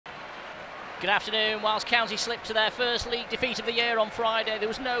Good afternoon. Whilst County slipped to their first league defeat of the year on Friday, there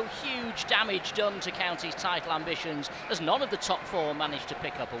was no huge damage done to County's title ambitions, as none of the top four managed to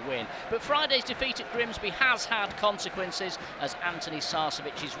pick up a win. But Friday's defeat at Grimsby has had consequences, as Anthony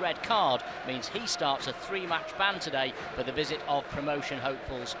Sarsevic's red card means he starts a three-match ban today for the visit of promotion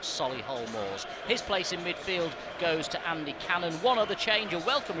hopefuls Solihull Moors. His place in midfield goes to Andy Cannon. One other change, a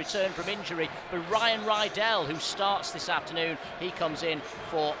welcome return from injury for Ryan Rydell, who starts this afternoon. He comes in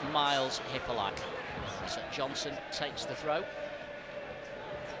for Miles Hippolyte. So Johnson takes the throw.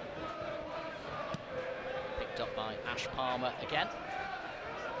 Picked up by Ash Palmer again.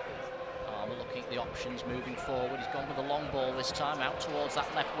 Palmer looking at the options, moving forward. He's gone with a long ball this time, out towards that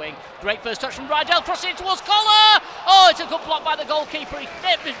left wing. Great first touch from Rydell, crossing it towards Collar! Oh, it's a good block by the goalkeeper. He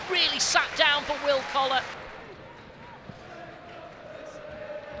never really sat down for Will Collar.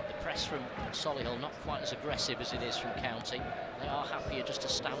 The press from Solihull not quite as aggressive as it is from County. They are happier just to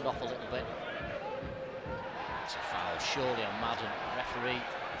stand off a little bit. It's a foul, surely on Madden. Referee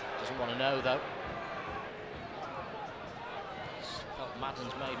doesn't want to know though. Felt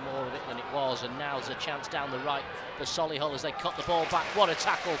Madden's made more of it than it was, and now there's a chance down the right for Solihull as they cut the ball back. What a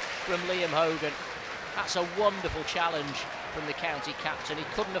tackle from Liam Hogan. That's a wonderful challenge from the County captain. He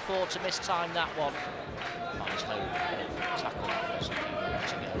couldn't afford to mistime that one. Finds Hogan. Tackle that was a few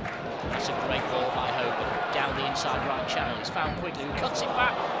minutes ago. That's a great ball by Hogan down the inside right channel. He's found Quigley, who cuts it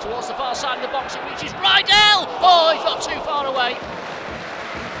back towards the far side of the box. It reaches Rydell. Oh, he's not too far away.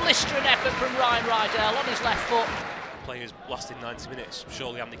 Blistering effort from Ryan Rydell on his left foot. Players lasting 90 minutes.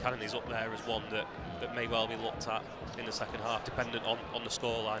 Surely Andy Cannon is up there as one that may well be looked at in the second half, dependent on the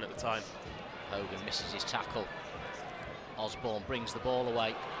scoreline at the time. Hogan misses his tackle. Osborne brings the ball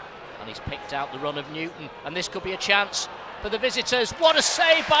away, and he's picked out the run of Newton, and this could be a chance for the visitors. What a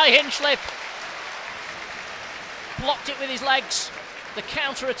save by Hinchliffe! Blocked it with his legs. The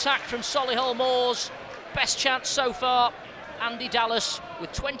counter-attack from Solihull Moors. Best chance so far. Andy Dallas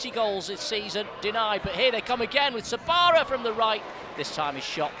with 20 goals this season, denied, but here they come again with Sabara from the right. This time his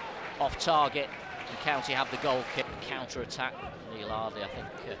shot off target, and County have the goal kick. Counter-attack. Neil Ardley, I think,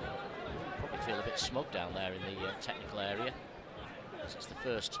 probably feel a bit smug down there in the technical area. It's the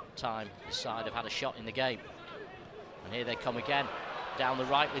first time his side have had a shot in the game. And here they come again, down the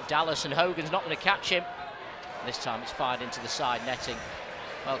right with Dallas, and Hogan's not going to catch him. This time it's fired into the side netting.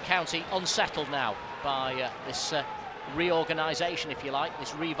 Well, County unsettled now by this reorganisation, if you like, this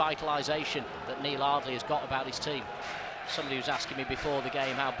revitalisation that Neil Ardley has got about his team. Somebody was asking me before the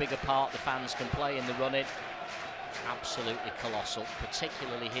game how big a part the fans can play in the run-in. Absolutely colossal,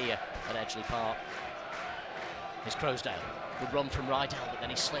 particularly here at Edgeley Park. Here's Croasdale. Good run from Rydell, but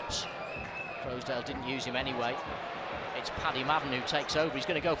then he slips. Croasdale didn't use him anyway. It's Paddy Madden who takes over. He's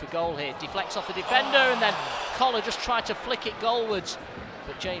going to go for goal here. Deflects off the defender, and then Collar just tried to flick it goalwards.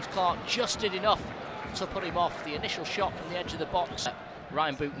 But James Clark just did enough to put him off. The initial shot from the edge of the box.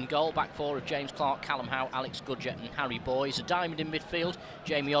 Ryan Booton goal, back four of James Clark, Callum Howe, Alex Goodget and Harry Boyes. A diamond in midfield,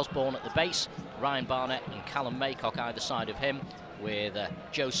 Jamie Osborne at the base, Ryan Barnett and Callum Maycock either side of him, with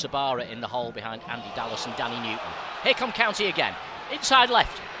Joe Sabara in the hole behind Andy Dallas and Danny Newton. Here come County again, inside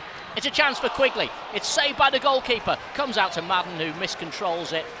left. It's a chance for Quigley. It's saved by the goalkeeper. Comes out to Madden, who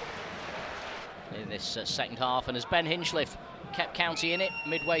miscontrols it in this second half. And as Ben Hinchliffe kept County in it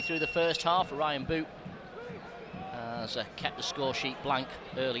midway through the first half, Ryan Boot has kept the score sheet blank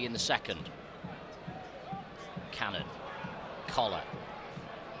early in the second. Cannon, Collar.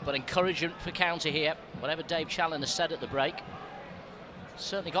 But encouragement for County here. Whatever Dave Challoner said at the break,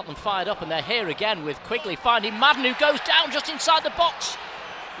 certainly got them fired up, and they're here again with Quigley finding Madden, who goes down just inside the box.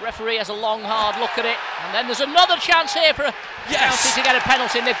 Referee has a long, hard look at it, and then there's another chance here for County to get a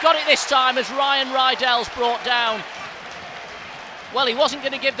penalty, and they've got it this time as Ryan Rydell's brought down. Well, he wasn't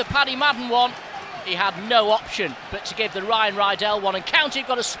going to give the Paddy Madden one. He had no option but to give the Ryan Rydell one, and County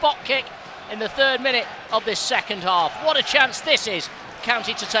got a spot kick in the 3rd minute of this second half. What a chance this is for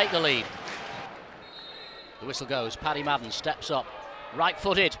County to take the lead. The whistle goes. Paddy Madden steps up,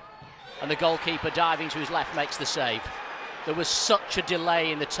 right-footed, and the goalkeeper diving to his left makes the save. There was such a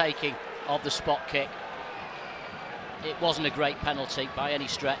delay in the taking of the spot kick. It wasn't a great penalty by any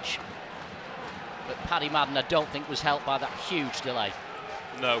stretch, but Paddy Madden I don't think was helped by that huge delay.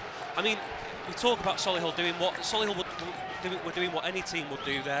 No, I mean, we talk about Solihull doing what Solihull were doing what any team would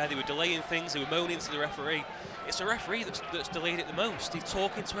do there. They were delaying things, they were moaning to the referee. It's the referee that's delayed it the most. He's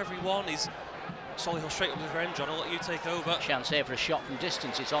talking to everyone. He's Solihull straight up with revenge. John, I'll let you take over. Chance here for a shot from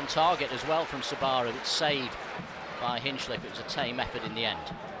distance. It's on target as well from Sabara. It's saved by Hinchliffe. It was a tame effort in the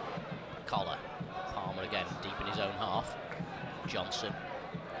end. Collar. Palmer again, deep in his own half. Johnson.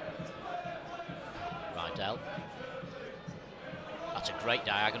 Rydell. That's a great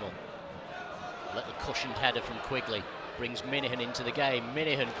diagonal. A little cushioned header from Quigley brings Minihan into the game.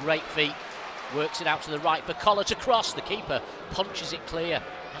 Minihan, great feet, works it out to the right for Collar to cross. The keeper punches it clear.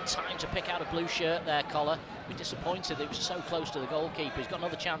 Had time to pick out a blue shirt there, Collar. Be disappointed that it was so close to the goalkeeper. He's got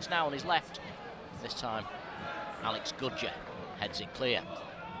another chance now on his left. This time, Alex Goodger heads it clear.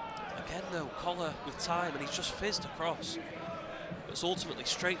 Again though, Collar with time, and he's just fizzed across. It's ultimately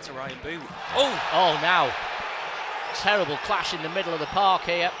straight to Ryan Boot. Oh, now. Terrible clash in the middle of the park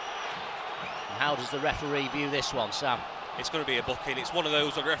here. And how does the referee view this one, Sam? It's going to be a booking. It's one of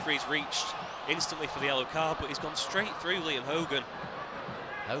those where the referee's reached instantly for the yellow card, but he's gone straight through Liam Hogan.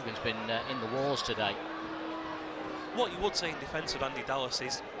 Hogan's been in the wars today. What you would say in defence of Andy Dallas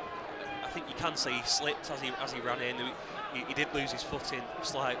is, I think you can say he slipped as he ran in. He did lose his footing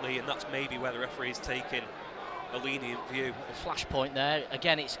slightly, and that's maybe where the referee's taking a lenient view. A flashpoint there.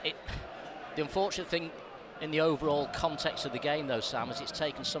 Again, the unfortunate thing in the overall context of the game, though, Sam, is it's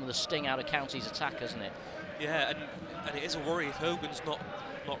taken some of the sting out of County's attack, hasn't it? Yeah, and it is a worry if Hogan's not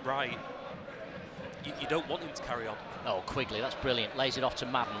right. You don't want him to carry on. Oh, Quigley, that's brilliant. Lays it off to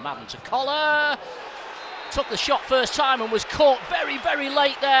Madden. Madden to Collar. Took the shot first time and was caught very, very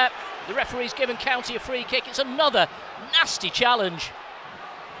late there. The referee's given County a free kick. It's another nasty challenge.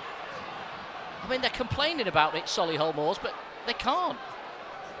 I mean, they're complaining about it, Solihull Moors, but they can't.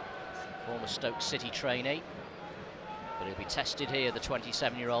 Former Stoke City trainee. But he'll be tested here, the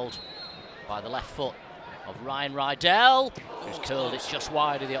 27-year-old, by the left foot of Ryan Rydell, who's curled it just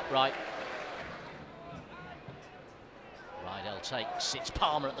wide of the upright. Rydell takes, it's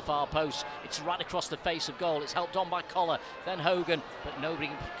Palmer at the far post, it's right across the face of goal, it's helped on by Collar, then Hogan, but nobody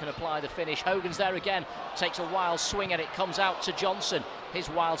can apply the finish. Hogan's there again, takes a wild swing at it, comes out to Johnson. His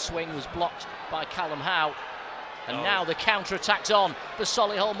wild swing was blocked by Callum Howe. And now the counter-attack's on for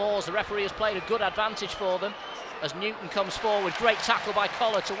Solihull Moors. The referee has played a good advantage for them as Newton comes forward. Great tackle by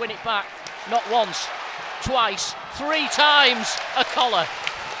Collar to win it back. Not once, twice, 3 times a Collar.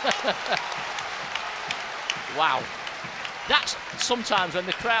 Wow. That's sometimes when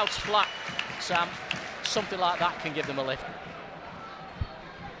the crowd's flat, Sam, something like that can give them a lift.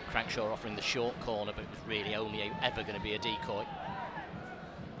 Crankshaw offering the short corner, but it was really only ever going to be a decoy.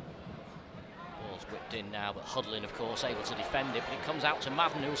 Ball's whipped in now, but Hudlin, of course, able to defend it, but it comes out to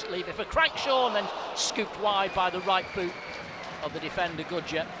Madden, who'll leave it for Crankshaw, and then scooped wide by the right boot of the defender,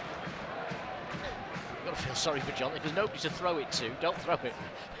 Goodger. You've got to feel sorry for John. If there's nobody to throw it to, don't throw it.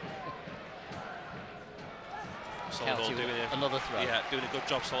 Solihull doing another throw. Yeah, doing a good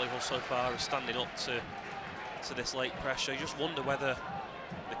job, Solihull, so far, of standing up to this late pressure. You just wonder whether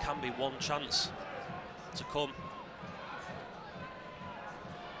there can be one chance to come.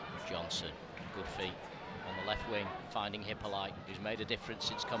 Johnson, good feet on the left wing, finding Hippolyte, who's made a difference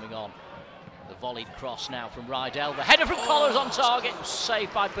since coming on. The volleyed cross now from Rydell. The header from Collar's on target,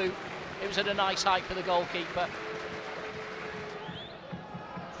 saved by Boot. It was at a nice height for the goalkeeper.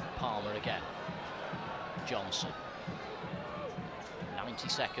 Palmer again. Johnson. 90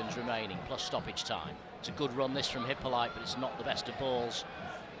 seconds remaining, plus stoppage time. It's a good run this from Hippolyte, but it's not the best of balls.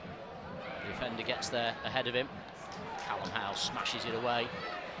 The defender gets there ahead of him. Callum Howe smashes it away.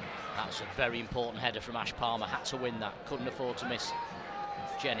 That's a very important header from Ash Palmer. Had to win that, couldn't afford to miss.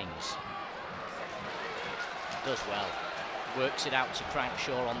 Jennings does well. Works it out to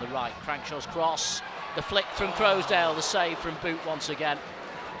Crankshaw on the right. Crankshaw's cross. The flick from Crowsdale, the save from Boot once again.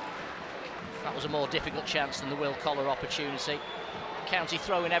 That was a more difficult chance than the Will Collar opportunity. County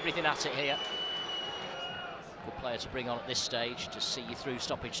throwing everything at it here. Good player to bring on at this stage to see you through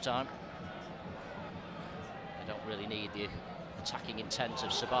stoppage time. They don't really need the attacking intent of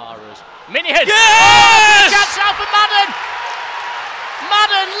Sabara's. Minihan! Yes! Oh, chance out for Madden!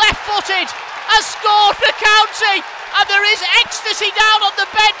 Madden, left-footed, has scored for County, and there is ecstasy down on the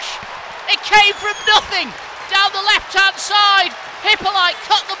bench. It came from nothing down the left-hand side. Hippolyte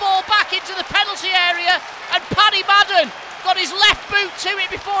cut the ball back into the penalty area, and Paddy Madden got his left boot to it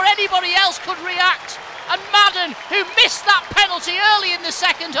before anybody else could react. And Madden, who missed that penalty early in the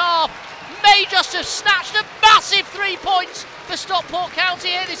second half, may just have snatched a massive 3 points for Stockport County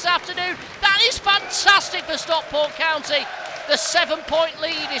here this afternoon. That is fantastic for Stockport County. The 7-point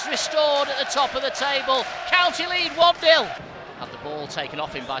lead is restored at the top of the table. County lead 1-0. Had the ball taken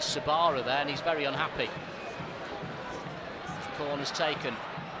off him by Sabara there, and he's very unhappy. The corner's taken.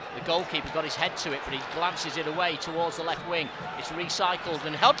 The goalkeeper got his head to it, but he glances it away towards the left wing. It's recycled,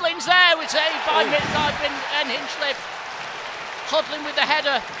 and Hudlin's there with saved by Ben Hinchliffe. Hudlin with the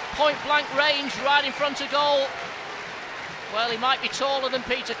header, point-blank range, right in front of goal. Well, he might be taller than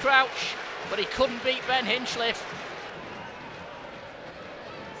Peter Crouch, but he couldn't beat Ben Hinchliffe.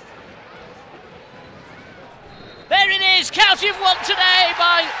 There it is, County have won today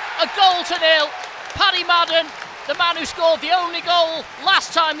by a 1-0. Paddy Madden, the man who scored the only goal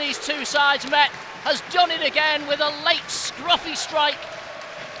last time these two sides met, has done it again with a late scruffy strike.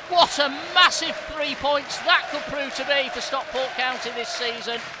 What a massive 3 points that could prove to be for Stockport County this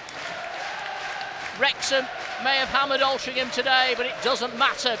season. Wrexham may have hammered Altrincham today, but it doesn't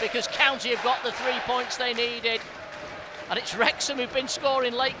matter because County have got the 3 points they needed. And it's Wrexham who've been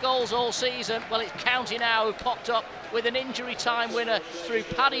scoring late goals all season. Well, it's County now who've popped up with an injury time winner through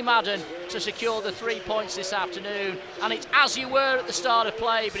Paddy Madden to secure the 3 points this afternoon. And it's as you were at the start of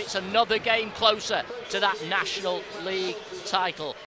play, but it's another game closer to that National League title.